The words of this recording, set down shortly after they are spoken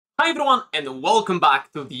Hi everyone and welcome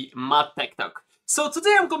back to the MadTechTalk. So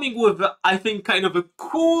today I'm coming with, I think, kind of a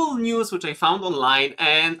cool news which I found online,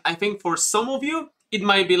 and I think for some of you it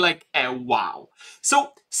might be like a wow.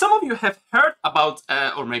 So some of you have heard about,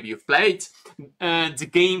 or maybe you've played, the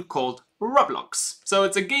game called ROBLOX. So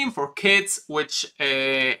it's a game for kids, which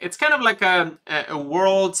it's kind of like a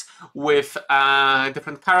world with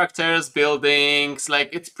different characters, buildings. Like,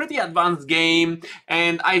 it's pretty advanced game,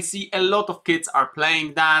 and I see a lot of kids are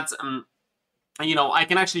playing that. You know, I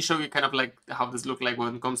can actually show you kind of like how this looks like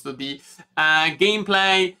when it comes to the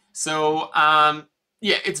gameplay. So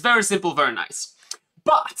yeah, it's very simple, very nice.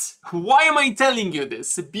 But why am I telling you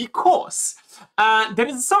this? Because there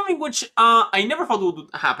is something which I never thought would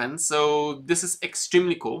happen. So this is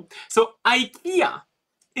extremely cool. So Ikea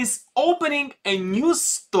is opening a new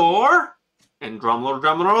store, and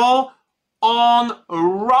drumroll, on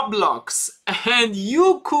Roblox, and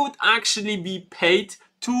you could actually be paid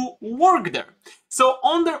to work there. So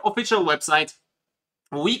on their official website,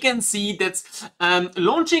 we can see that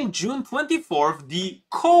launching June 24th, the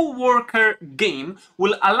co-worker game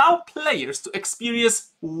will allow players to experience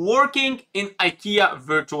working in IKEA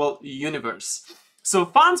virtual universe. So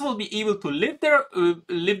fans will be able to live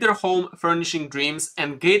their home furnishing dreams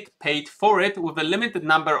and get paid for it with a limited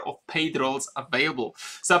number of paid roles available.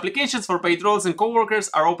 So applications for paid roles and co-workers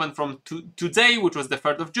are open from today, which was the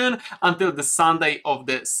 3rd of June, until the Sunday of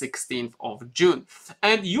the 16th of June.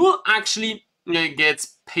 And you will actually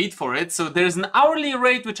gets paid for it. So there's an hourly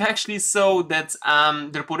rate which I actually saw that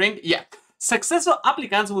they're putting. Yeah, successful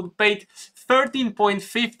applicants will be paid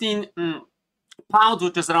 13.15 pounds,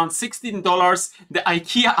 which is around $16, the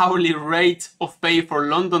IKEA hourly rate of pay for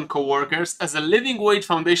London co-workers. As a living wage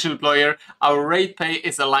foundation employer, our rate pay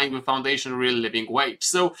is aligned with foundation real living wage.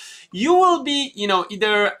 So you will be, you know,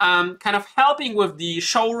 either kind of helping with the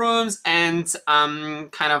showrooms and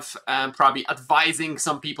kind of probably advising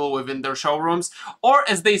some people within their showrooms, or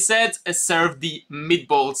as they said, serve the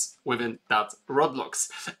meatballs within that ROBLOX.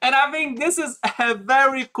 And I think this is a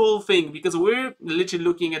very cool thing, because we're literally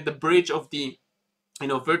looking at the bridge of the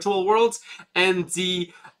virtual worlds and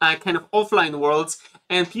the kind of offline worlds,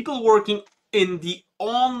 and people working in the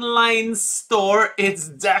online store. It's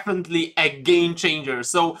definitely a game changer.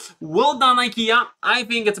 So well done, IKEA. I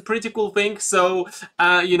think it's a pretty cool thing. So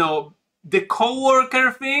the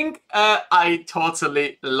co-worker thing, I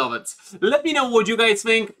totally love it. Let me know what you guys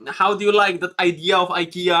think. How do you like that idea of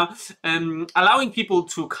IKEA allowing people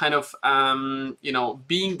to kind of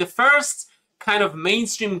being the first kind of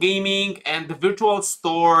mainstream gaming and the virtual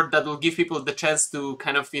store that will give people the chance to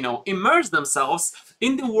kind of, immerse themselves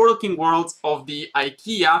in the working world of the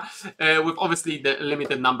IKEA with obviously the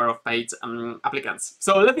limited number of paid applicants.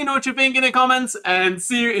 So let me know what you think in the comments, and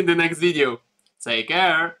see you in the next video. Take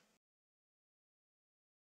care.